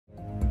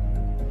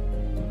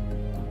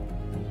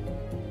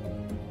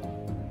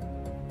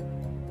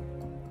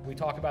We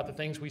talk about the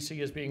things we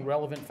see as being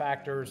relevant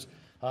factors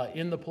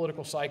in the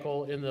political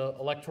cycle, in the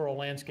electoral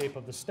landscape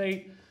of the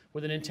state,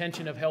 with an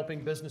intention of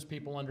helping business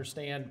people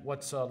understand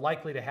what's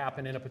likely to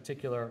happen in a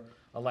particular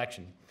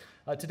election.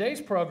 Today's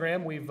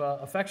program we've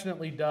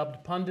affectionately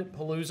dubbed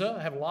Punditpalooza.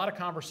 I have a lot of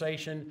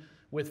conversation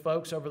with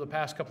folks over the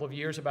past couple of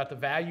years about the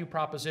value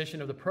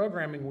proposition of the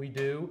programming we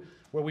do,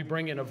 where we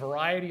bring in a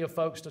variety of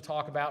folks to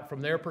talk about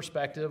from their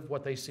perspective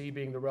what they see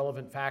being the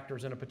relevant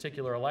factors in a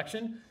particular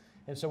election.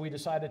 And so we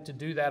decided to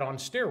do that on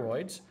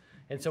steroids.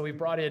 And so we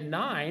brought in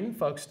 9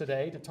 folks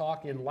today to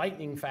talk in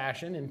lightning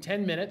fashion in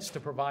 10 minutes to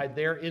provide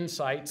their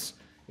insights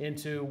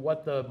into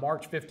what the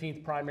March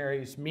 15th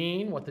primaries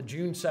mean, what the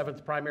June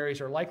 7th primaries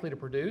are likely to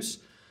produce,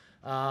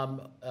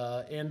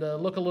 and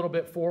look a little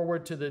bit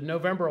forward to the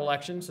November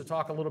elections to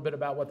talk a little bit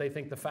about what they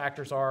think the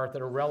factors are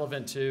that are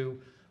relevant to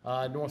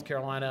North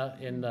Carolina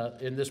in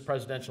this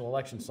presidential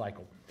election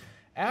cycle.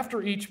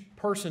 After each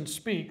person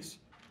speaks,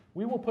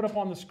 we will put up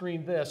on the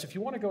screen this. If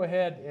you want to go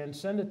ahead and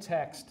send a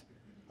text,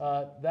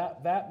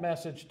 that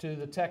message to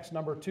the text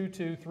number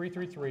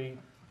 22333,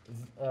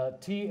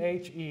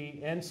 THENCFREEENT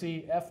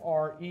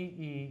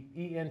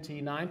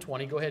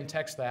 920. Go ahead and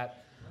text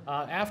that.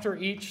 After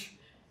each,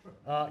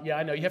 yeah,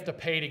 I know you have to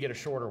pay to get a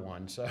shorter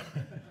one, so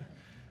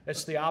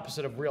it's the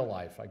opposite of real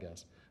life, I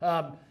guess.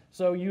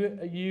 So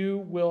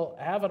you will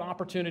have an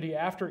opportunity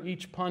after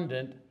each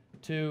pundit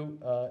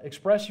to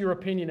express your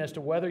opinion as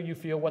to whether you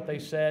feel what they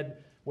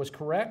said was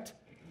correct,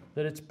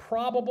 that it's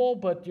probable,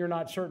 but you're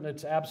not certain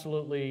it's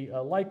absolutely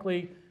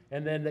likely,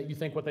 and then that you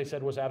think what they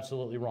said was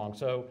absolutely wrong.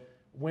 So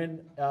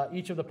when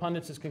each of the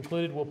pundits is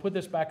concluded, we'll put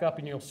this back up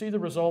and you'll see the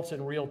results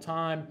in real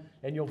time,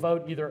 and you'll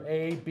vote either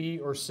A, B,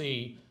 or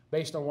C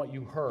based on what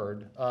you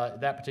heard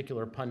that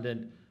particular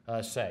pundit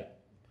say.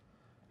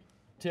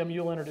 Tim,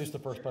 you'll introduce the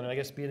first pundit. I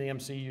guess being the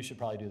MC, you should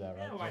probably do that,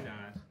 right? Yeah, why not?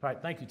 All right,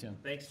 thank you, Tim.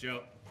 Thanks,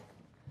 Joe.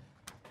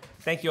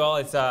 Thank you all.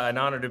 It's an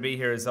honor to be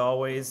here as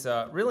always.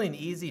 Really an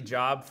easy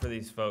job for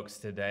these folks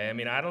today. I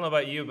mean, I don't know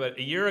about you, but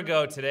a year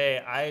ago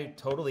today, I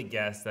totally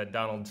guessed that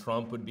Donald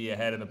Trump would be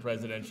ahead in the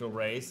presidential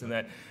race and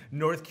that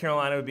North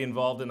Carolina would be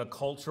involved in a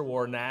culture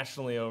war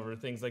nationally over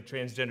things like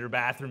transgender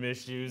bathroom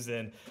issues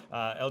and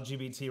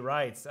LGBT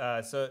rights.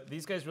 So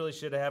these guys really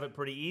should have it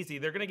pretty easy.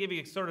 They're going to give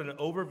you sort of an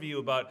overview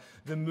about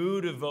the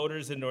mood of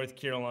voters in North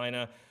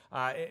Carolina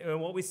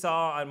and what we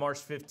saw on March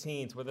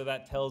 15th, whether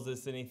that tells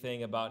us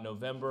anything about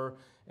November,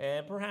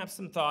 and perhaps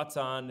some thoughts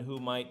on who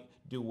might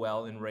do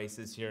well in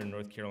races here in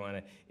North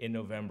Carolina in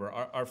November.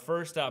 Our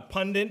first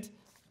pundit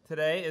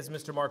today is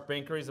Mr. Mark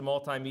Binker. He's a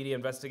multimedia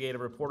investigative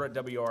reporter at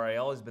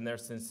WRIL. He's been there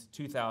since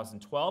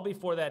 2012.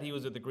 Before that, he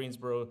was at the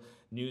Greensboro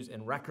News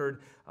and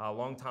Record, a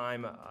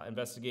longtime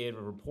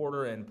investigative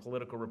reporter and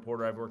political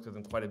reporter. I've worked with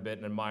him quite a bit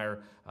and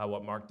admire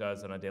what Mark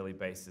does on a daily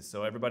basis.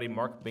 So everybody,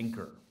 Mark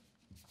Binker.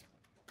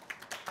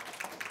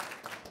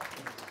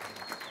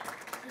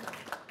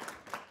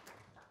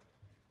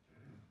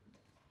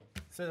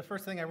 So the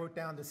first thing I wrote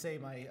down to say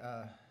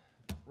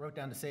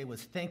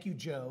was "Thank you,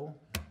 Joe,"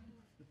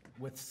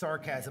 with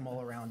sarcasm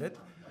all around it.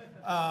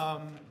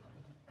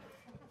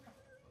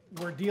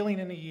 We're dealing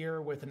in a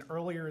year with an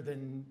earlier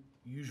than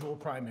usual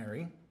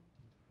primary,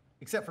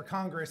 except for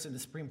Congress and the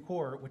Supreme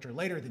Court, which are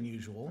later than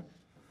usual.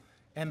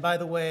 And by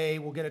the way,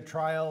 we'll get a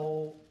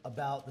trial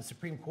about the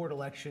Supreme Court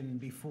election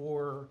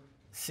before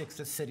 6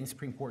 sitting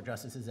Supreme Court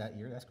justices that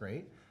year. That's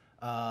great.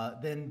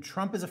 Then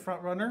Trump is a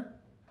front runner.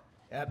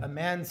 A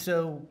man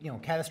so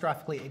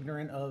catastrophically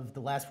ignorant of the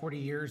last 40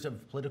 years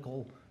of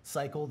political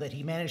cycle that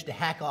he managed to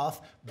hack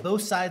off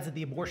both sides of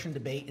the abortion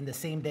debate in the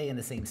same day in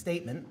the same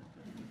statement.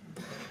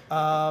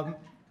 And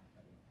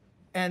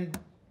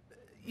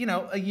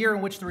a year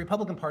in which the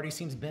Republican Party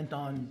seems bent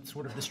on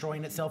sort of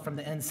destroying itself from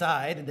the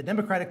inside, and the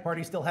Democratic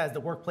Party still has the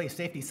workplace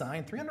safety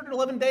sign,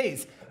 311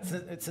 days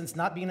since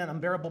not being an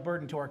unbearable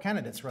burden to our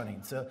candidates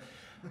running. So.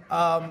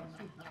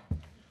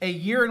 A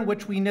year in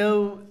which we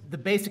know the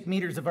basic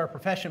meters of our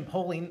profession,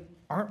 polling,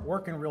 aren't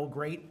working real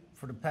great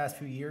for the past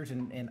few years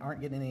and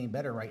aren't getting any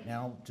better right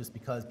now just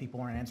because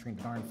people aren't answering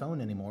the darn phone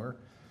anymore.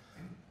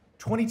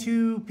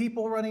 22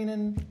 people running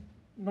in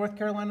North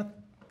Carolina,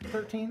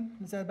 13,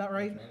 is that about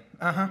right?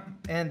 Uh-huh.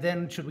 And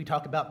then should we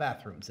talk about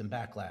bathrooms and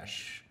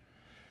backlash?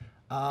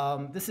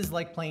 This is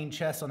like playing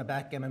chess on a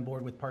backgammon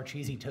board with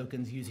Parcheesi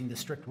tokens using the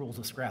strict rules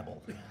of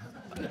Scrabble.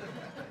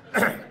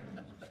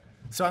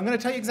 So I'm going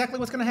to tell you exactly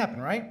what's going to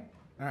happen, right?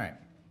 All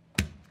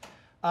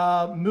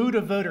right. Mood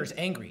of voters,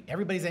 angry.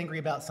 Everybody's angry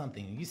about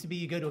something. It used to be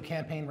you go to a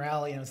campaign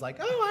rally and it's like,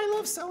 oh, I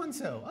love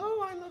so-and-so.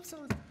 Oh, I love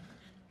so-and-so.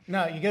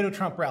 No, you go to a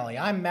Trump rally.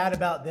 I'm mad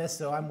about this,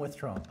 so I'm with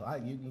Trump.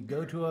 You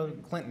go to a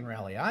Clinton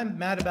rally. I'm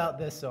mad about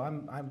this, so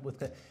I'm with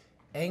the...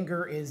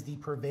 Anger is the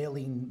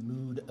prevailing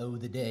mood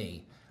of the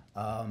day.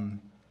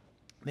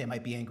 They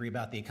might be angry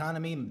about the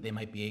economy. They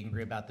might be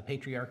angry about the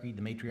patriarchy,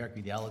 the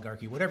matriarchy, the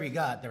oligarchy, whatever you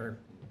got. They're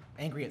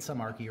angry at some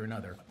archy or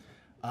another.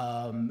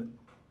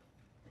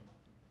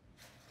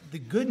 The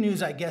good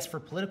news, I guess,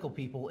 for political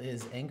people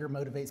is anger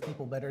motivates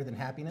people better than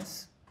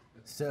happiness.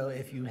 So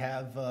if you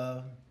have,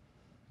 a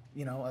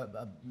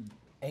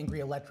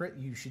angry electorate,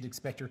 you should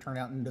expect your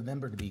turnout in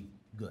November to be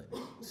good.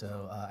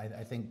 So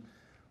I think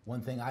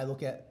one thing I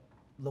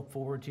look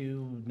forward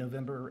to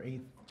November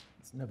 8th,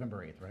 it's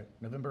November 8th, right?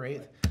 November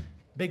 8th,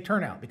 big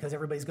turnout because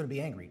everybody's going to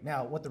be angry.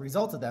 Now, what the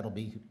result of that will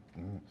be,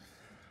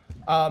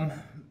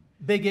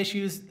 big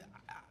issues,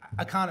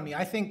 economy.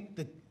 I think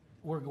that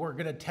we're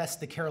going to test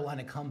the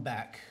Carolina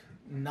comeback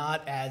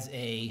not as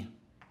a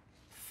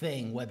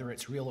thing, whether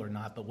it's real or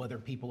not, but whether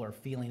people are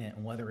feeling it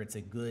and whether it's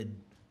a good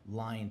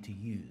line to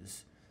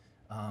use.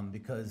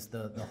 Because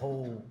the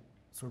whole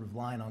sort of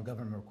line on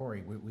Governor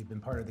McCrory, we've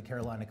been part of the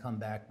Carolina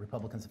comeback.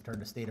 Republicans have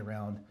turned the state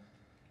around.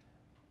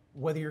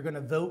 Whether you're going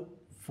to vote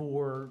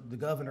for the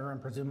governor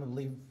and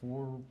presumably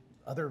for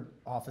other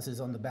offices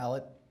on the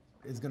ballot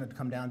is going to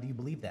come down, do you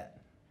believe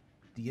that?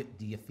 Do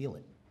you feel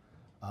it?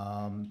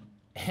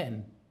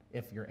 And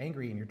if you're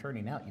angry and you're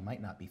turning out, you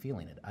might not be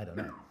feeling it. I don't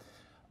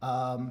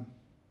know.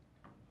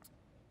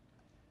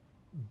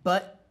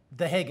 But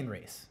the Hagen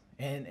race.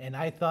 And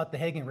I thought the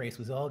Hagen race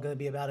was all going to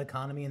be about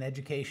economy and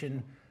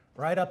education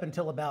right up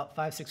until about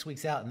 5-6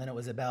 weeks out. And then it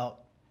was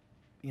about,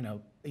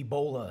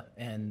 Ebola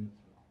and,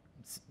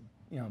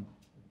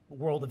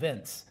 world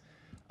events.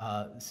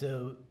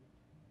 So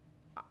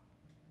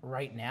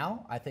right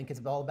now, I think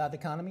it's all about the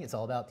economy. It's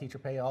all about teacher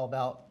pay, all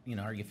about,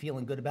 are you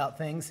feeling good about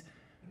things?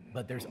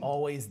 But there's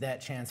always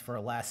that chance for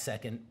a last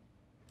second,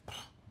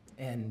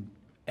 and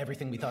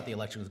everything we thought the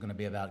election was going to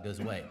be about goes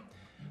away.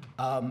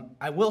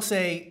 I will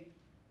say,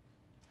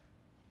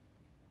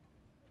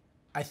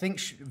 I think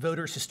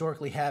voters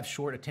historically have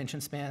short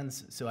attention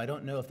spans, so I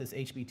don't know if this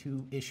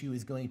HB2 issue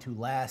is going to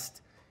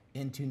last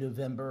into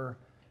November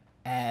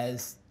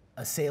as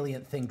a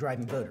salient thing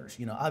driving voters.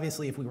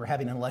 Obviously, if we were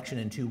having an election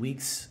in 2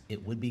 weeks,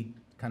 it would be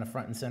kind of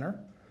front and center.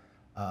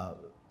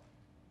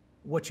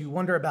 What you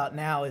wonder about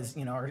now is,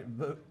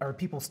 are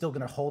people still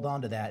going to hold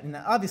on to that? And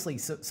obviously,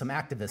 some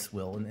activists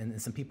will,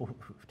 and some people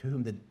to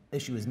whom the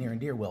issue is near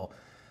and dear will.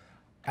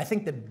 I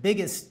think the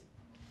biggest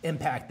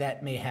impact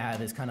that may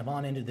have is kind of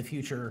on into the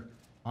future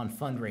on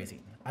fundraising.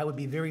 I would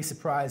be very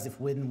surprised if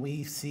when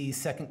we see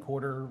second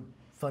quarter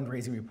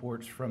fundraising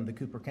reports from the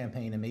Cooper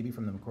campaign and maybe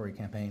from the McCrory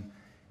campaign,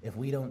 if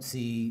we don't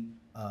see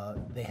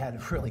they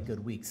had really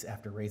good weeks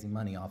after raising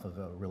money off of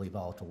a really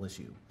volatile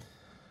issue.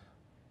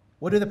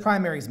 What do the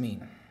primaries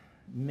mean?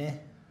 Meh,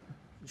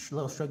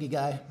 little shruggy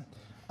guy.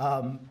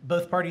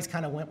 Both parties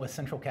kind of went with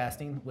central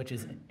casting, which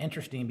is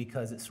interesting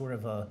because it's sort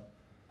of a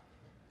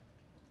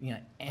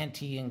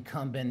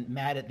anti-incumbent,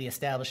 mad at the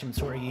establishment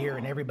sort of year,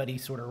 and everybody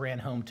sort of ran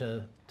home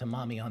to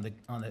mommy on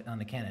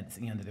the candidates.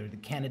 They're the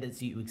candidates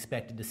that you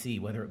expected to see,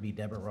 whether it be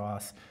Deborah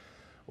Ross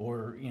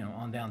or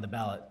on down the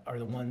ballot, are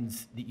the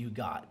ones that you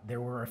got. There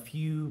were a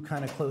few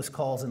kind of close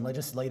calls in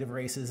legislative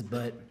races,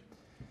 but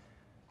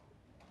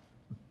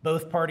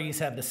both parties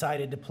have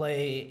decided to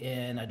play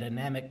in a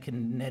dynamic,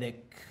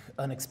 kinetic,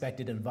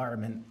 unexpected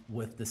environment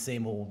with the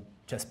same old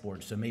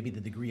chessboard. So maybe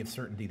the degree of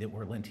certainty that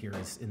we're lent here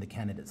is in the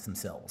candidates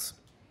themselves.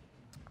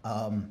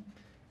 And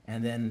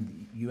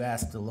then you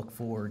asked to look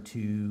forward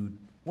to,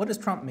 what does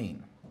Trump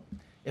mean?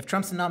 If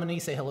Trump's the nominee,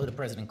 say hello to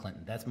President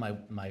Clinton. That's my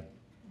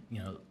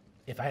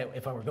if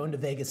I were going to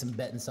Vegas and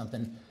betting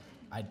something,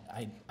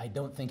 I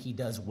don't think he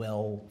does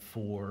well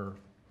for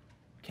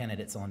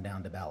candidates on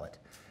down the ballot.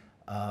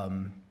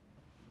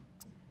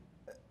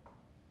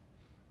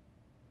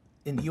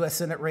 In the U.S.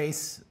 Senate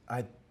race,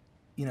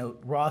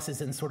 Ross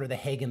is in sort of the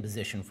Hagen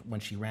position when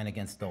she ran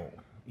against Dole.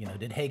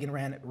 Did Hagen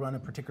run a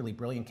particularly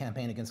brilliant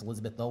campaign against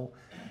Elizabeth Dole?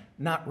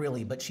 Not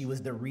really, but she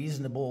was the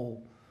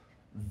reasonable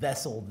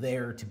vessel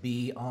there to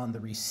be on the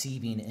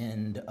receiving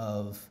end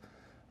of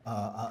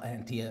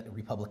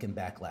anti-Republican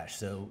backlash.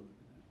 So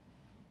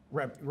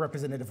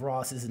Representative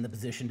Ross is in the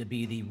position to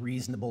be the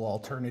reasonable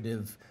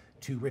alternative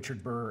to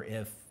Richard Burr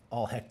if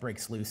all heck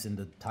breaks loose and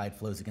the tide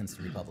flows against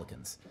the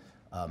Republicans.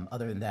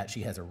 Other than that,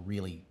 she has a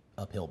really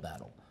uphill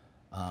battle.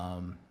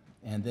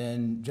 And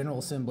then General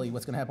Assembly,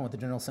 what's going to happen with the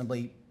General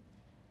Assembly?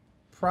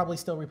 Probably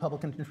still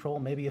Republican control,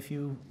 maybe a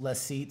few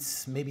less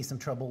seats, maybe some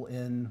trouble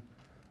in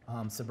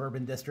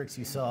suburban districts.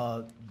 You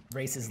saw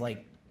races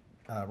like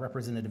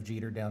Representative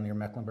Jeter down near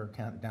Mecklenburg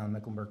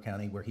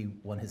County, where he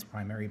won his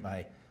primary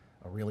by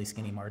a really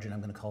skinny margin. I'm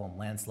going to call him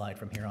landslide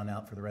from here on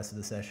out for the rest of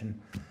the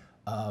session.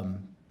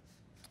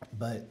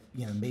 But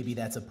maybe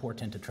that's a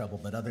portent of trouble.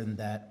 But other than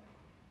that,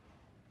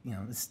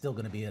 it's still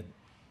going to be a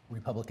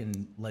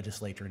Republican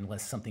legislature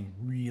unless something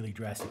really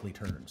drastically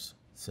turns.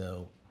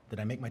 So,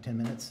 did I make my 10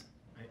 minutes?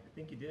 I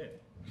think you did.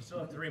 You still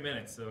have 3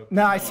 minutes, so.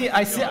 No, I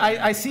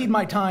cede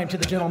my time to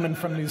the gentleman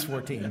from News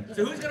 14.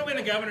 So who's going to win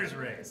the governor's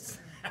race?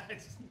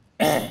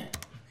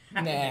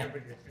 Nah.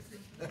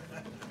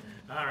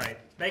 All right.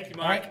 Thank you,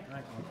 Mike. All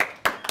right.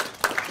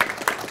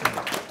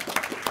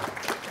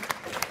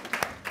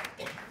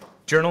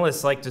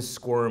 Journalists like to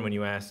squirm when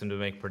you ask them to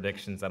make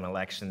predictions on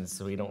elections,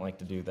 so we don't like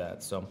to do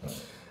that. So,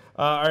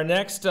 our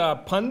next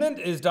pundit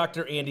is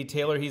Dr. Andy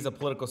Taylor. He's a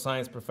political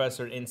science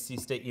professor at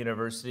NC State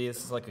University.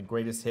 This is like a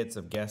greatest hits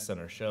of guests on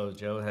our show.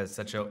 Joe has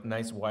such a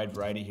nice wide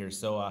variety here.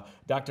 So,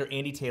 Dr.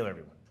 Andy Taylor,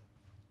 everyone.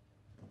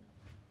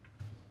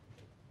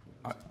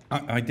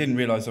 I didn't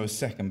realize I was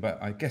second,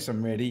 but I guess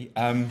I'm ready.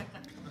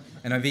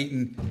 and I've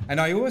eaten. And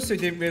I also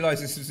didn't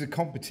realise this was a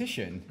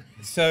competition.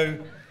 So,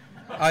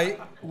 by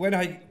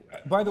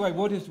the way,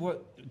 what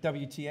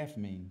WTF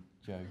mean,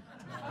 Joe?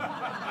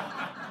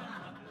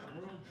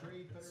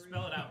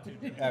 Spell it out, too.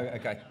 Oh,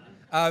 okay.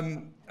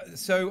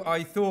 So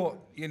I thought,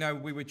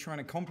 we were trying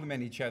to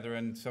complement each other,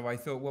 and so I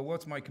thought, well,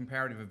 what's my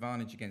comparative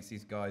advantage against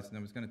these guys? And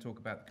I was going to talk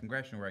about the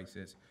congressional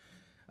races.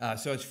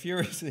 So I was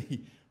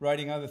furiously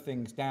writing other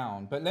things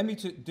down. But let me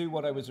do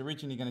what I was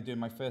originally going to do in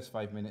my first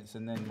 5 minutes,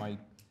 and then my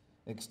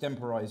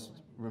extemporized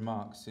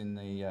remarks in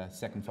the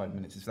second 5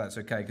 minutes, if that's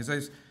okay. Because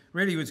I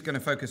really was going to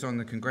focus on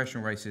the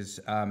congressional races,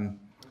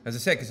 as I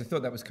said, because I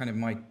thought that was kind of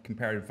my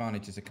comparative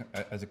advantage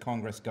as a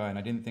Congress guy, and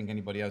I didn't think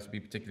anybody else would be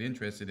particularly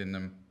interested in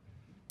them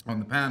on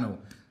the panel.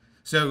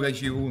 So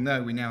as you all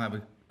know, we now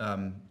have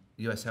a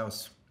US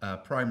House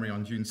primary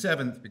on June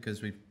 7th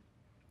because we've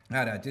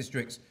had our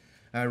districts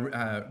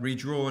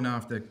redrawn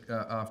after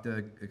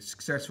a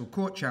successful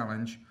court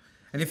challenge.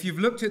 And if you've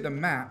looked at the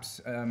maps,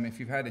 if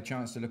you've had a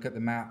chance to look at the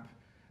map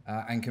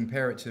and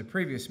compare it to the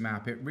previous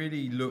map, it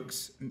really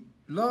looks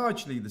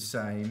largely the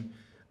same,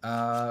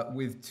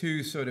 with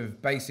two sort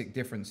of basic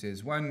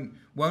differences. One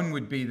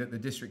would be that the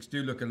districts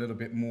do look a little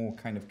bit more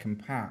kind of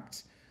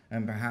compact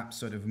and perhaps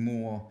sort of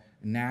more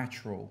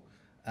natural,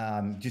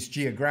 just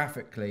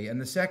geographically. And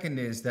the second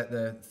is that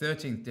the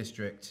 13th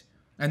district,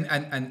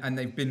 and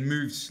they've been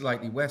moved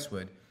slightly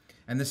westward.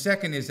 And the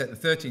second is that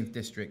the 13th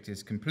district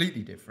is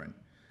completely different,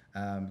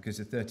 because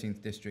the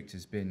 13th district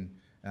has been,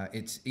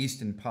 its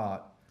eastern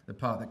part, the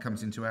part that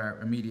comes into our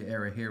immediate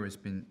area here, has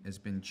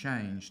been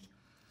changed.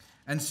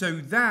 And so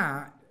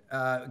that,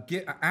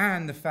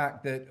 and the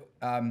fact that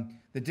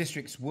the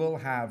districts will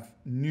have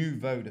new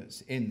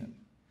voters in them.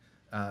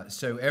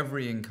 So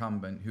every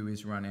incumbent who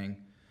is running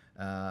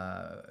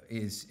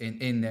is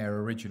in their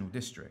original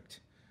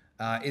district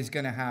is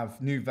going to have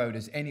new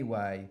voters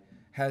anyway,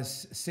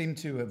 has seemed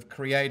to have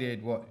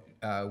created what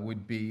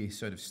would be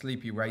sort of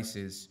sleepy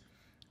races,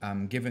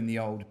 given the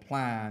old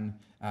plan,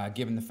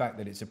 given the fact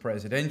that it's a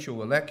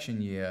presidential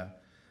election year,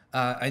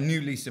 a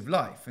new lease of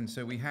life. And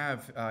so we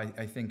have,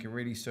 I think, a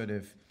really sort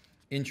of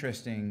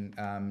interesting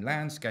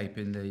landscape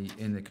in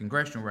the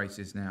congressional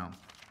races now.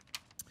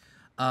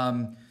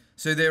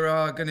 So there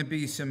are going to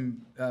be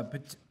some,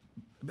 but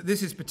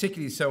this is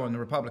particularly so on the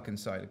Republican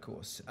side, of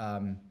course.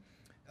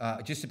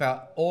 Just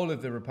about all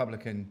of the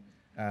Republican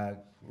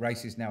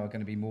races now are going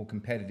to be more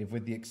competitive,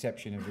 with the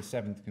exception of the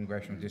 7th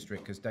congressional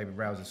district, because David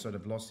Rouser sort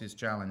of lost his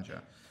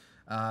challenger.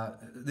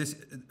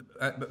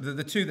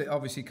 The two that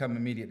obviously come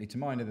immediately to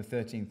mind are the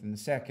 13th and the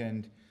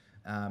 2nd.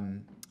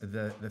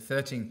 The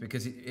 13th,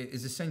 because it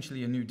is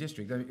essentially a new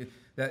district.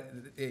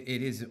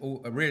 It is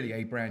really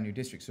a brand new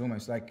district. It's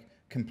almost like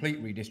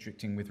complete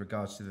redistricting with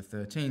regards to the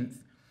 13th.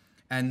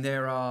 And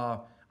there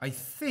are, I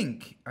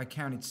think, I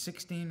counted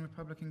 16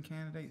 Republican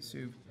candidates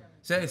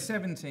so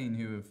 17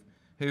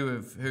 who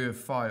have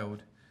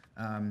filed,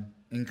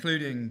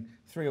 including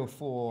 3 or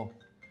 4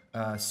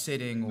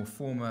 sitting or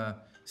former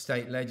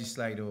state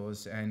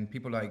legislators, and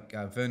people like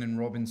Vernon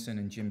Robinson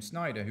and Jim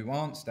Snyder, who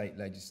aren't state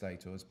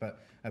legislators, but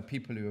are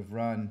people who have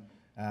run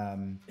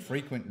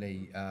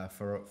frequently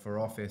for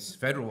office,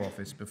 federal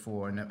office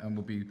before, and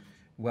will be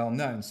well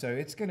known. So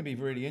it's going to be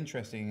really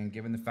interesting, and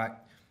given the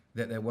fact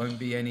that there won't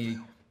be any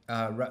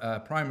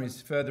primaries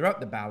further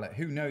up the ballot,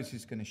 who knows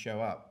who's going to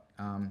show up?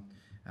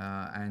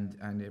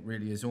 And it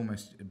really is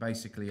almost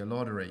basically a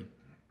lottery.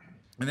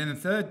 And then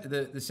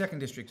the second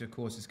district, of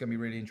course, is going to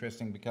be really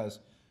interesting because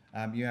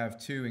you have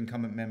 2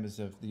 incumbent members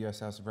of the U.S.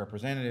 House of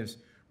Representatives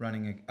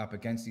running up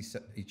against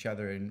each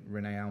other in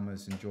Renee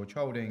Almers and George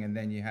Holding, and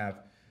then you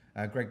have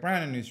Greg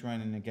Brannon, who's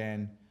running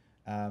again.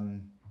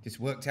 Just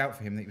worked out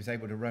for him that he was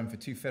able to run for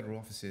 2 federal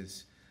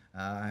offices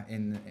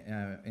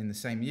in the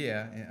same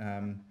year,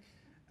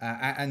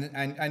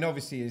 and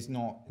obviously is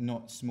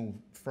not small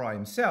fry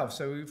himself.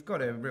 So we've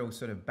got a real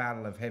sort of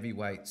battle of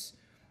heavyweights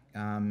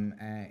in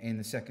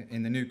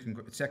the new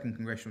second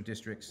congressional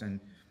districts, and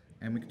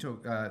we can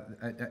talk,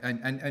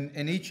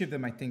 and each of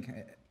them, I think,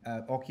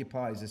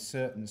 occupies a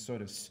certain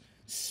sort of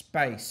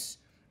space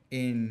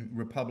in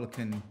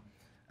Republican,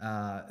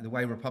 the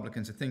way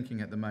Republicans are thinking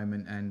at the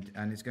moment,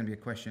 and it's going to be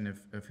a question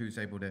of who's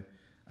able to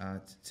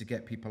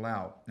get people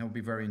out. And it'll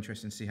be very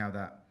interesting to see how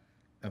that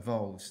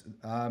evolves.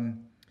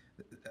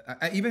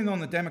 Even on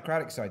the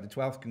Democratic side, the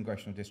 12th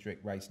congressional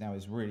district race now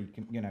is really,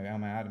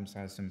 Elmer Adams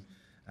has some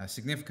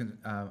significant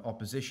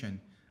opposition.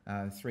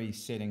 3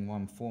 sitting,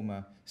 1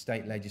 former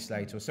state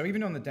legislator. So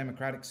even on the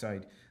Democratic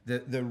side,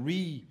 the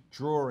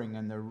redrawing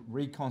and the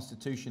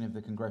reconstitution of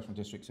the congressional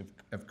districts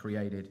have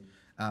created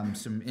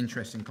some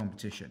interesting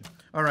competition.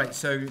 All right,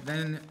 so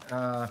then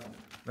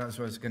that's what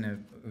I was going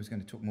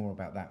to talk more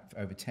about that for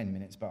over 10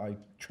 minutes, but I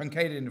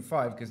truncated it into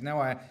 5 because now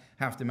I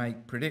have to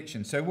make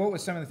predictions. So what were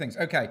some of the things?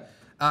 Okay,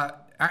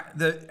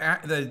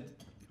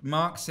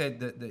 Mark said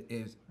that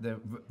the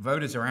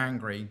voters are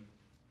angry.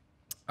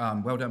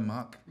 Well done,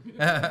 Mark.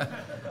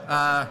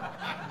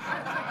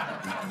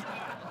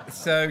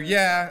 So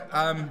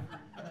yeah,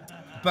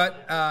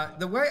 but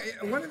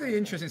one of the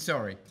interesting.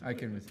 Sorry, I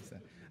can resist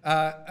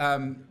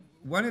that.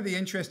 one of the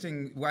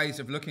interesting ways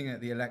of looking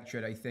at the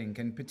electorate, I think,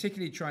 and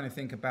particularly trying to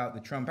think about the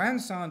Trump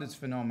and Sanders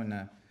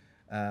phenomena,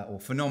 or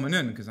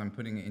phenomenon, because I'm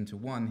putting it into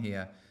one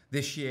here,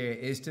 this year,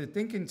 is to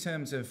think in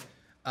terms of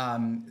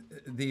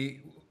the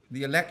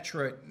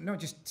electorate, not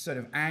just sort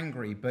of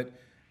angry, but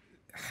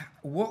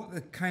what the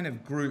kind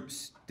of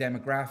groups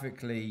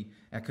demographically,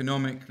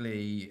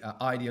 economically,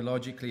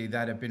 ideologically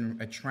that have been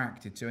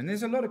attracted to. And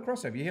there's a lot of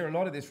crossover. You hear a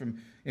lot of this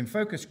in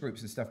focus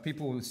groups and stuff.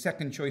 People with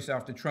second choice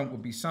after Trump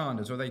would be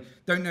Sanders, or they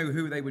don't know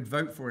who they would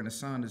vote for in a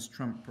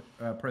Sanders-Trump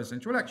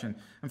presidential election.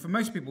 And for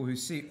most people who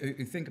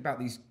think about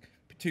these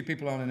two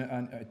people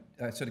on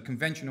a sort of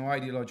conventional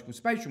ideological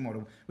spatial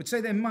model, would say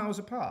they're miles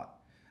apart.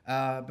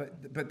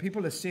 But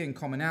people are seeing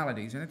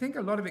commonalities. And I think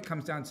a lot of it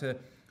comes down to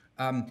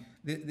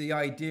the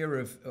idea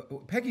of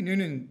Peggy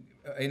Noonan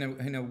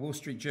in a Wall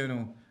Street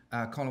Journal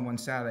column one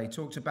Saturday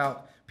talked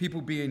about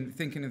people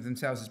thinking of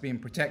themselves as being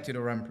protected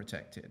or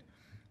unprotected.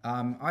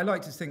 I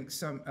like to think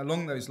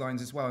along those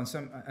lines as well,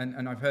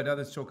 and I've heard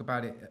others talk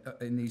about it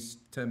in these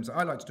terms.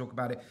 I like to talk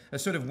about it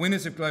as sort of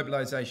winners of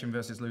globalization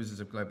versus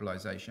losers of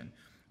globalization,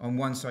 on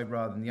one side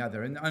rather than the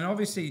other. And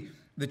obviously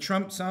the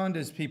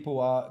Trump-Sanders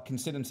people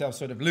consider themselves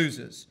sort of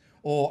losers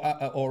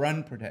or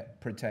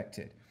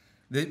unprotected.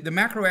 The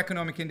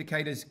macroeconomic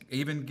indicators,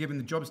 even given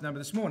the jobs number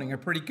this morning, are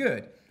pretty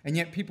good. And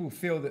yet people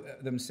feel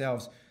that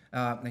themselves,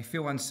 they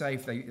feel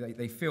unsafe.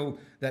 They feel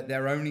that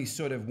they're only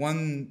sort of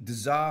one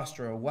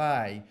disaster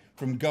away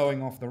from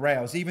going off the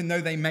rails, even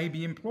though they may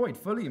be employed,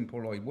 fully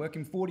employed,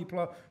 working 40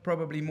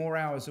 probably more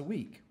hours a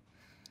week.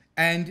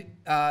 And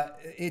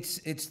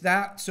it's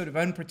that sort of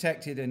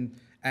unprotected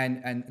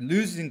and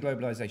losers in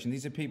globalization.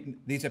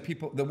 These are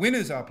people. The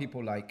winners are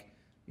people like,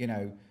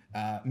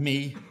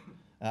 me,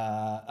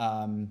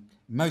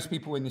 most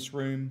people in this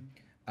room,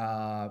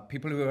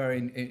 people who are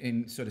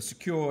in sort of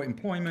secure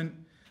employment,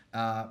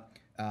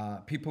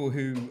 people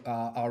who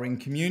are in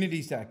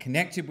communities that are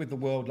connected with the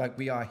world like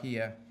we are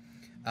here,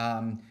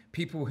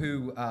 people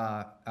who,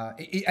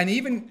 and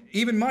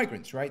even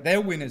migrants, right?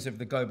 They're winners of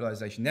the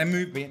globalization.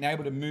 They're being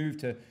able to move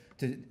to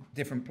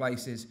different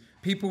places.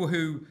 People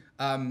who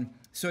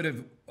sort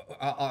of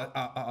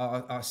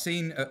are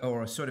seen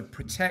or are sort of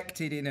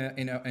protected in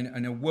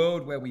a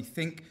world where we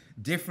think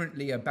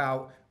differently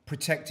about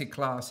protected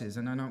classes.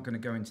 And I'm not going to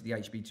go into the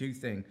HB2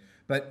 thing,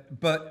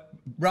 but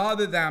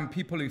rather than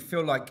people who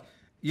feel like,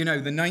 the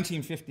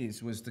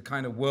 1950s was the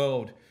kind of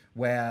world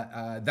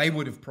where they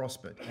would have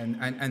prospered,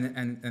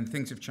 and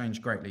things have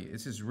changed greatly.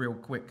 This is real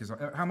quick, because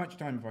how much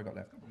time have I got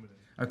left?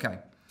 Okay.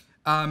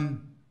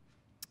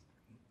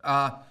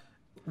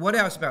 What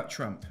else about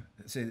Trump?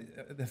 So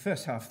the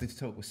first half of this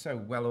talk was so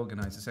well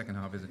organized, the second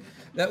half isn't.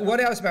 What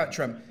else about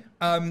Trump?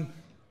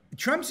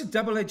 Trump's a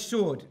double-edged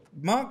sword.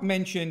 Mark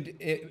mentioned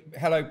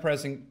hello,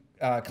 President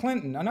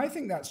Clinton, and I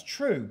think that's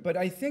true. But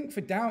I think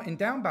in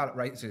down-ballot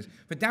races,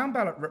 for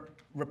down-ballot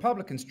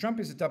Republicans, Trump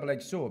is a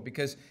double-edged sword,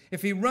 because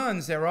if he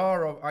runs, there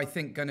are, I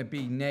think, going to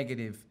be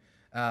negative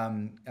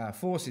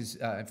forces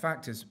and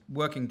factors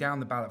working down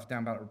the ballot for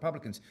down-ballot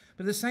Republicans.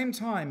 But at the same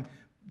time,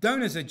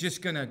 donors are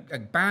just going to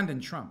abandon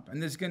Trump, and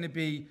there's going to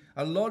be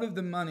a lot of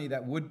the money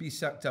that would be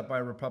sucked up by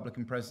a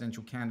Republican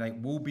presidential candidate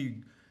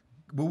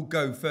will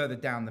go further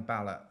down the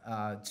ballot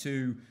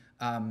to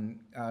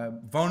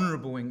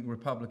vulnerable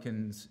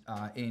Republicans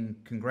in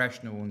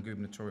congressional and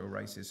gubernatorial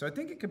races. So I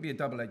think it could be a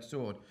double-edged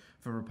sword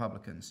for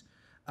Republicans.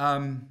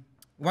 One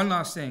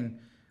last thing.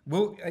 I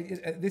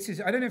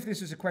don't know if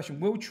this is a question.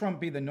 Will Trump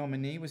be the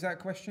nominee? Was that a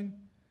question?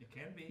 It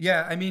can be.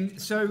 Yeah, I mean,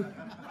 so...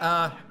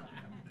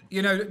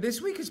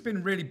 this week has been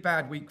a really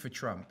bad week for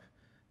Trump.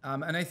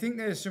 And I think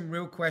there's some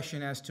real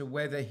question as to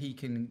whether he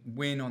can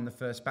win on the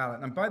first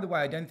ballot. And by the way,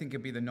 I don't think he'll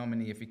be the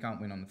nominee if he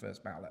can't win on the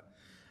first ballot.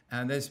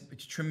 And there's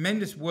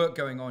tremendous work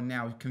going on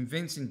now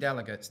convincing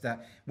delegates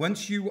that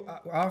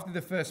after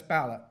the first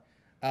ballot,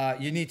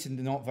 you need to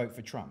not vote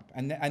for Trump.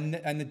 And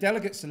the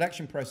delegate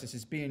selection process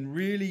is being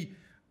really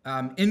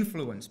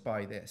influenced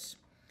by this.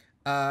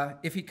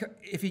 If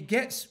he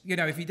gets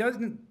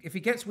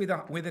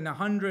within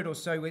 100 or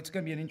so, it's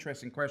going to be an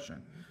interesting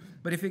question.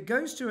 But if it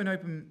goes to an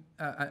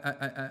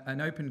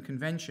open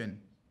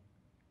convention,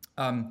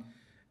 I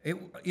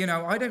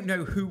don't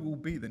know who will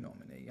be the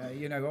nominee.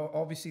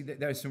 Obviously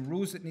there are some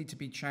rules that need to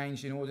be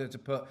changed in order to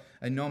put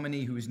a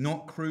nominee who is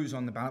not Cruz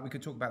on the ballot. We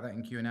could talk about that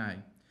in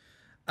Q&A.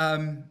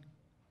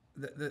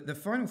 The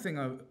final thing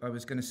I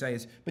was going to say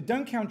is, but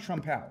don't count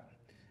Trump out.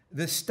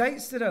 The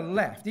states that are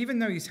left, even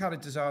though he's had a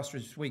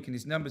disastrous week and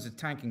his numbers are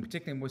tanking,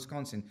 particularly in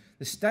Wisconsin,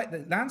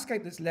 the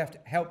landscape that's left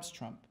helps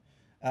Trump.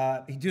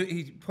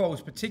 He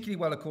polls particularly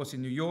well, of course,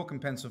 in New York and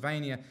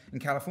Pennsylvania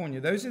and California.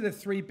 Those are the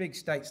three big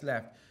states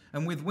left.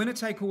 And with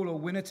winner-take-all or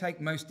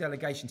winner-take-most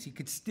delegations, he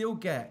could still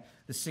get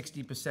the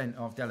 60%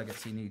 of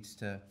delegates he needs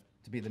to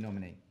be the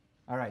nominee.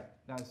 All right,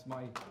 that's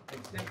my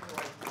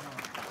extemporized remark.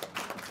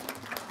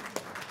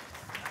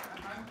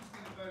 I'm just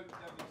going to vote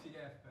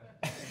WTF.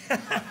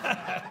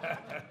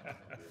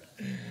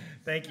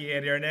 Thank you,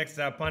 Andy. Our next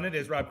pundit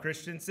is Rob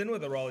Christensen with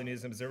the Raleigh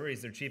News and Observer.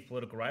 He's their chief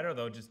political writer,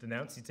 though just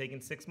announced he's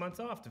taking 6 months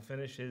off to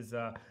finish his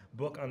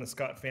book on the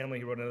Scott family.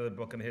 He wrote another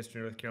book on the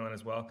history of North Carolina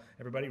as well.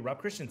 Everybody, Rob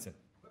Christensen.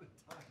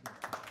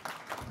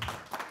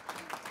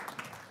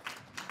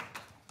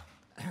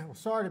 Well,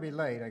 sorry to be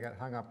late. I got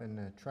hung up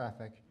in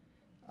traffic.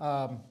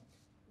 Well,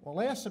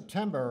 last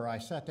September, I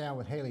sat down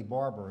with Haley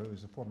Barbour,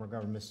 who's the former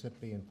governor of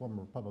Mississippi and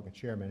former Republican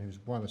chairman, who's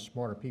one of the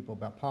smarter people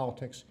about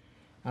politics.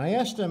 And I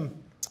asked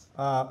him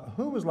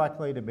who was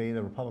likely to be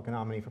the Republican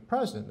nominee for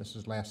president. This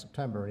is last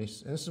September. And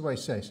this is what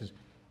he said. He says,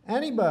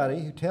 anybody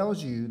who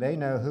tells you they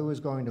know who is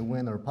going to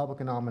win the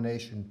Republican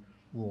nomination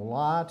will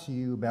lie to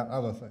you about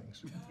other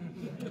things.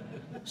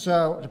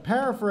 So to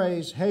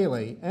paraphrase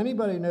Haley,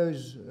 anybody who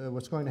knows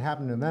what's going to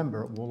happen in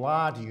November will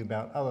lie to you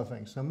about other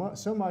things.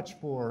 So much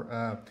for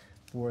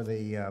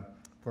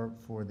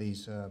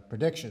these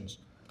predictions.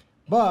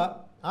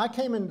 But I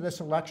came into this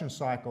election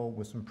cycle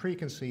with some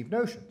preconceived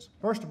notions.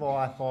 First of all,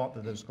 I thought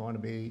that it was going to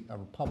be a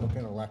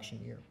Republican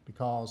election year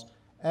because,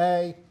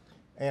 A,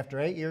 after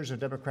 8 years of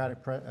Democratic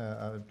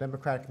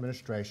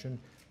administration,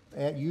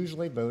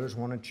 usually voters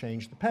want to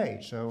change the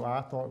page. So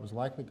I thought it was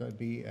likely going to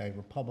be a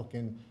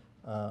Republican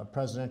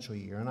presidential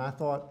year. And I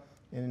thought,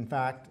 and in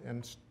fact,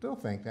 and still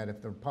think that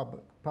if the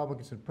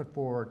Republicans had put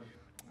forward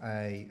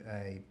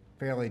a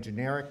fairly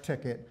generic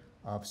ticket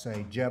of,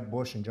 say, Jeb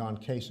Bush and John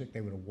Kasich,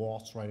 they would have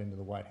waltzed right into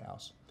the White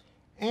House.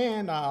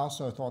 And I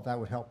also thought that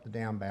would help the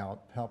down ballot,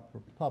 help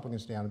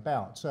Republicans down the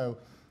ballot. So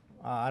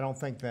I don't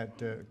think that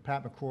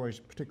Pat McCrory is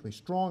a particularly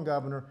strong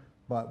governor,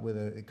 but with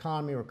the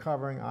economy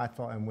recovering, I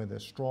thought, and with a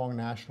strong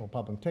national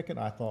Republican ticket,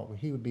 I thought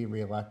he would be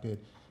reelected.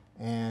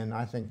 And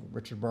I think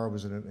Richard Burr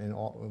was in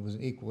an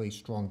equally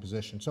strong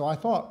position. So I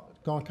thought,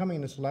 coming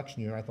in this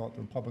election year, I thought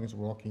the Republicans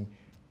were looking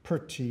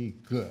pretty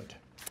good.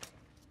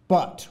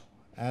 But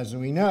as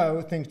we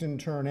know, things didn't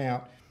turn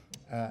out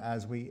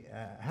as we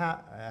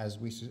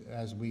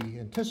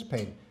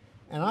anticipated.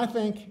 And I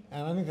think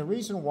the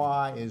reason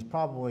why is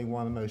probably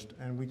one of the most,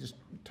 and we just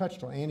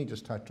touched on, Andy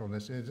just touched on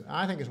this, is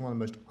I think is one of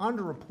the most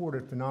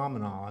underreported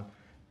phenomenon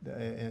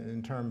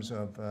in terms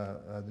of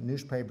the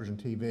newspapers and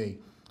TV,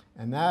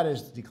 and that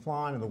is the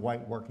decline of the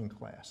white working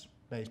class,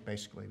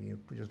 basically, you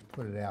just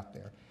put it out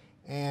there.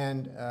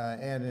 And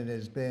it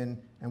has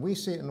been, and we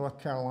see it in North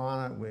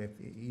Carolina with,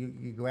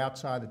 you go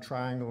outside the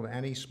Triangle to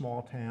any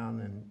small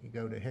town, and you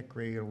go to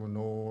Hickory or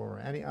Lenore or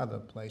any other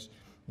place,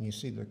 and you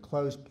see the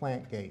closed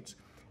plant gates.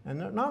 And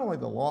not only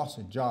the loss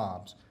of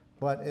jobs,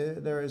 but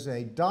there is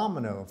a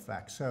domino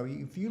effect. So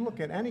if you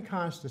look at any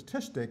kind of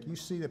statistic, you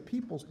see that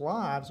people's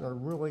lives are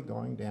really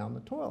going down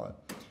the toilet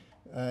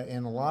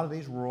in a lot of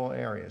these rural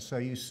areas. So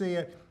you see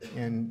it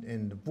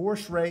in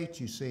divorce rates,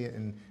 you see it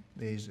in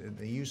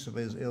the use of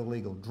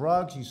illegal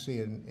drugs, you see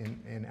it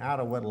in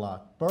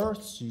out-of-wedlock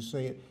births, you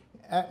see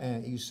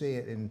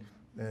it in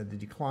the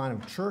decline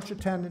of church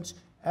attendance.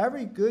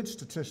 Every good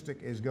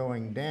statistic is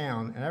going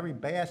down, and every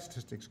bad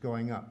statistic is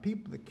going up.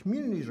 The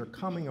communities are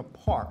coming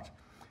apart,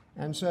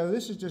 and so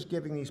this is just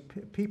giving these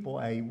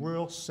people a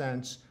real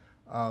sense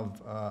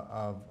of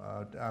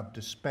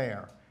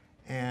despair.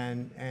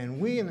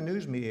 And we in the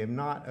news media have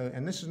not,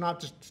 and this is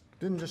not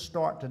didn't just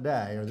start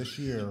today or this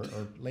year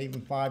or even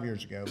 5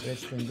 years ago, but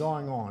it's been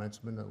going on. It's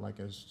been like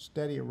a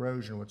steady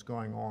erosion of what's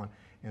going on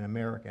in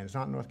America. And it's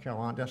not North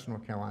Carolina, just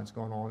North Carolina. It's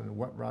going on in the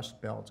wet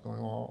rust belt. It's going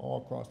on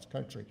all across the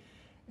country.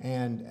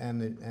 And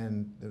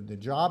the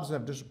jobs that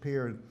have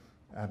disappeared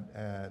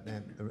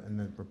and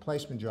the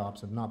replacement jobs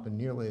have not been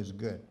nearly as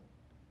good.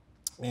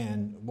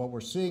 And what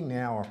we're seeing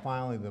now are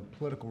finally the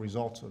political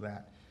results of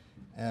that.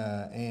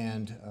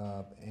 And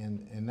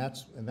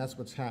that's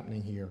what's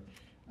happening here.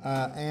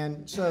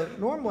 And so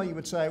normally you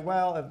would say,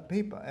 well, if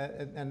people,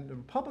 and the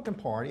Republican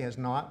Party has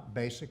not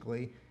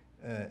basically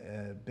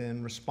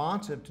been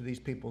responsive to these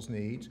people's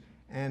needs,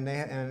 and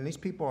these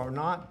people are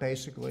not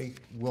basically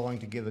willing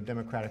to give the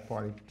Democratic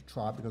Party a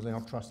try because they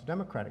don't trust the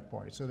Democratic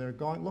Party. So they're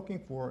looking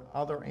for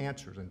other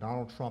answers, and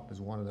Donald Trump is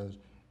one of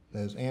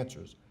those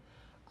answers.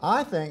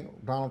 I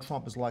think Donald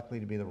Trump is likely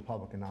to be the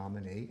Republican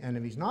nominee, and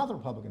if he's not the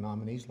Republican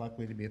nominee, he's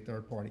likely to be a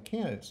third-party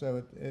candidate.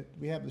 So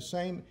we have the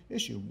same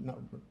issue.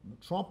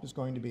 Trump is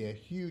going to be a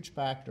huge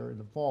factor in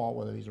the fall,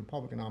 whether he's a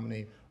Republican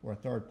nominee or a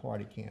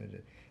third-party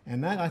candidate.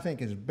 And that, I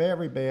think, is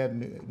very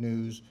bad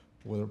news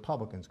for the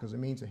Republicans, because it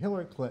means that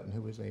Hillary Clinton,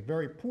 who is a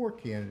very poor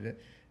candidate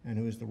and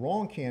who is the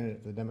wrong candidate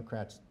for the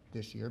Democrats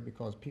this year,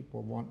 because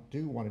people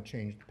do want to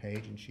change the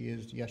page, and she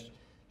is, yes,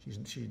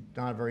 she's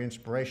not a very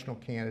inspirational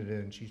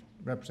candidate, and she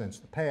represents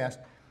the past.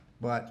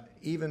 But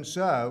even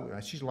so,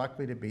 she's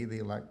likely to be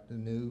the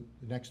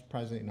next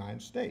president of the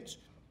United States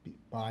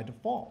by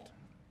default.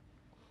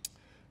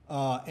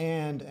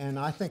 And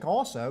I think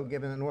also,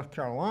 given that North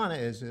Carolina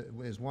is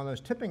one of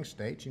those tipping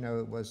states, you know,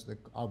 it was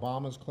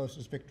Obama's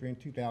closest victory in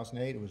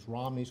 2008, it was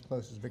Romney's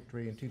closest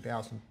victory in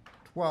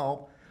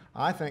 2012.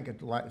 I think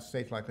the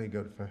state's likely to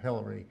go for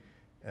Hillary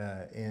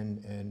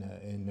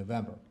in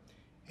November.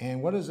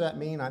 And what does that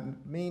mean? It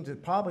means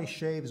it probably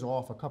shaves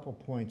off a couple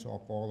points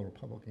off all the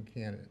Republican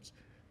candidates.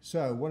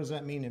 So what does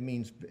that mean? It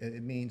means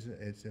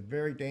it's a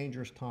very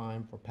dangerous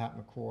time for Pat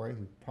McCrory,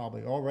 who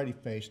probably already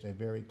faced a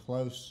very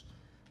close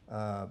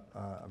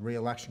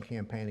re-election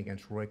campaign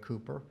against Roy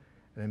Cooper.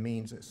 And it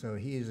means so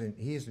he is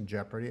in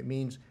jeopardy. It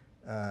means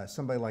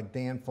somebody like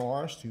Dan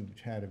Forrest, who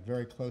had a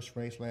very close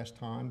race last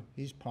time,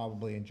 he's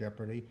probably in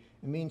jeopardy.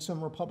 It means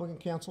some Republican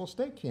Council of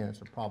State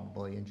candidates are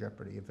probably in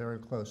jeopardy, a very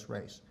close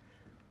race.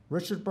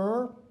 Richard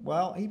Burr,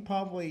 well, he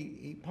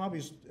probably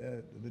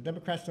the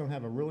Democrats don't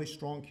have a really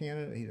strong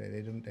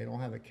candidate. They don't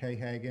have a Kay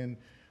Hagan,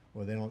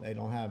 or they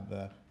don't have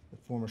the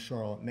former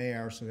Charlotte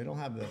mayor, so they don't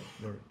have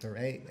their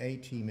A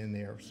team in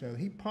there. So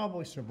he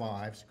probably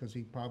survives because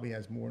he probably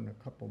has more than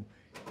a couple.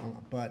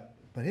 But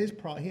he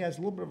has a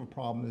little bit of a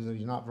problem is that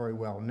he's not very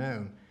well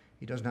known.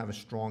 He doesn't have a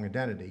strong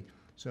identity,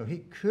 so he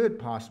could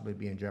possibly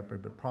be in jeopardy,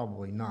 but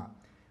probably not.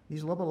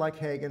 He's a little bit like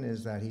Hagan,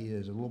 is that he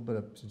is a little bit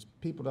of, since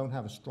people don't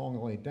have a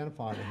strongly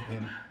identified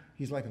him,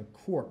 he's like a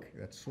cork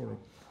that's sort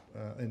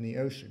of in the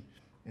ocean,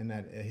 and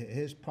that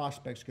his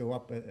prospects go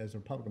up as the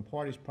Republican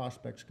Party's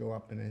prospects go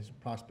up, and his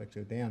prospects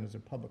go down as the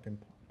Republican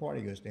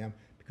Party goes down,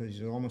 because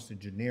he's almost a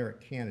generic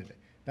candidate.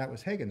 That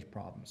was Hagan's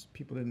problems.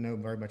 People didn't know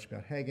very much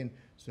about Hagan,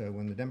 so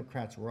when the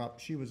Democrats were up,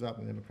 she was up,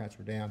 and the Democrats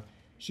were down,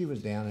 she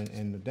was down,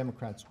 and the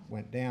Democrats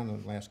went down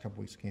in the last couple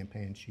weeks of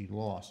campaign, she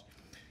lost.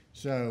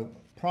 So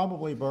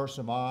probably Burr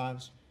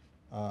survives,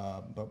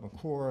 but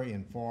McCrory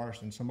and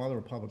Forrest and some other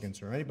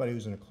Republicans, or anybody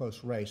who's in a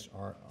close race,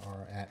 are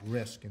at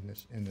risk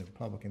in the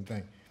Republican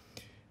thing.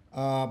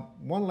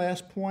 One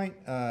last point,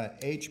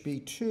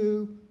 HB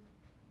 2.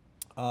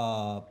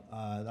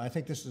 I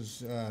think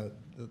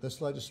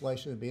this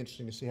legislation would be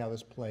interesting to see how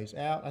this plays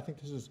out. I think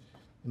this is,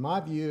 in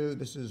my view,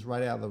 this is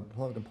right out of the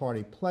Republican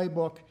Party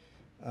playbook.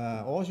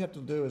 All you have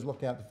to do is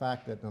look at the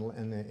fact that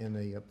in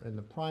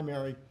the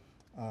primary,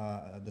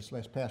 this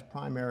past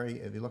primary,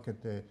 if you look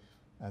at the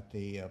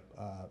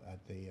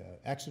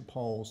exit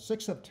polls,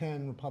 6 of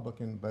 10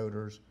 Republican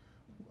voters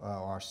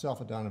are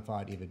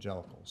self-identified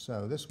evangelicals.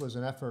 So this was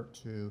an effort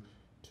to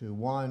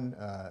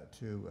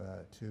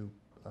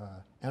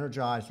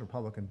energize the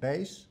Republican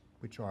base,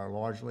 which are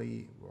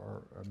largely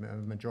a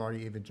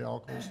majority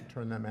evangelicals, and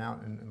turn them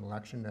out in an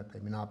election that they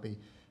may not be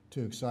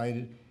too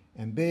excited.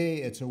 And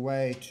B, it's a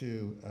way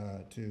to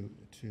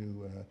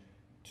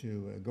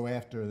go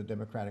after the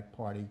Democratic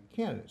Party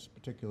candidates,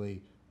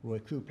 particularly Roy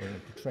Cooper,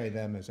 and portray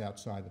them as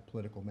outside the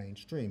political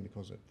mainstream,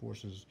 because it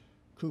forces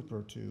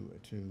Cooper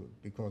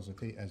because if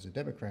he, as a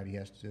Democrat, he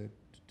has to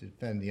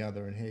defend the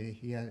other, and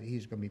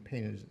he's going to be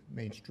painted as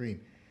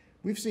mainstream.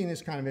 We've seen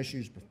this kind of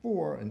issues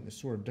before, and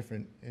sort of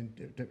different,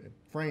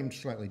 framed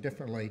slightly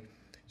differently.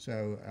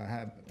 So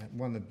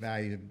one of the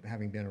value of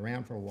having been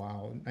around for a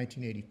while. In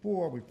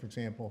 1984, for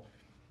example,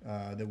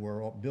 there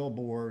were all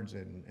billboards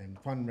and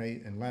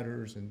fundraise and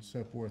letters and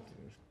so forth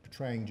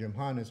portraying Jim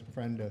Hunt as a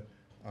friend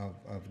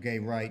of gay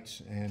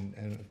rights and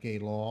of gay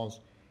laws.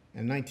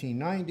 In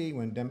 1990,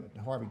 when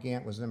Harvey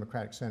Gantt was a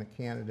Democratic Senate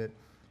candidate,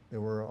 there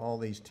were all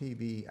these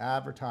TV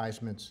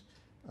advertisements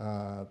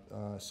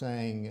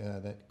saying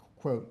that,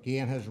 quote,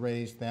 Gantt has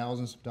raised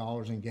thousands of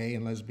dollars in gay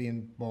and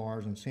lesbian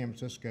bars in San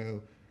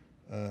Francisco,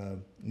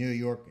 New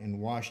York, and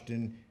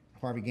Washington.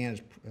 Harvey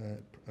Gantt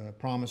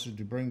promises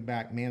to bring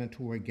back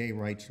mandatory gay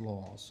rights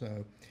laws.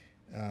 So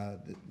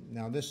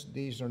now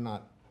these are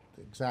not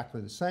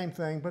exactly the same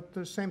thing, but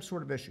the same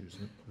sort of issues,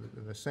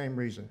 the same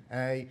reason.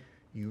 A,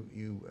 you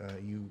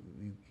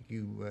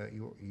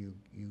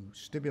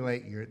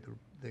stimulate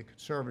the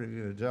conservative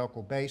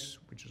evangelical base,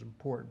 which is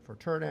important for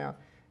turnout,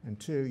 and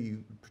two,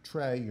 you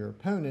portray your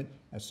opponent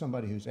as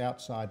somebody who's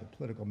outside the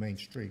political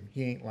mainstream.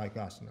 He ain't like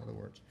us, in other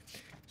words.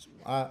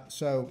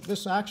 So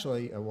this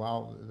actually,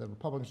 while the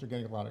Republicans are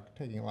taking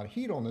a lot of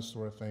heat on this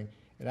sort of thing,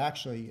 it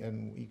actually,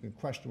 and you can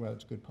question whether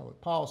it's good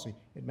public policy,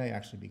 it may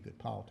actually be good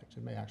politics.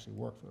 It may actually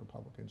work for the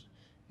Republicans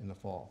in the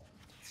fall.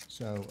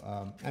 So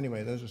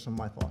anyway, those are some of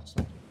my thoughts.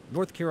 Thank you.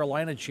 North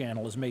Carolina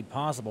Channel is made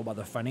possible by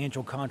the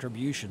financial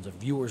contributions of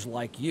viewers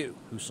like you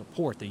who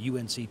support the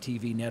UNC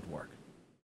TV network.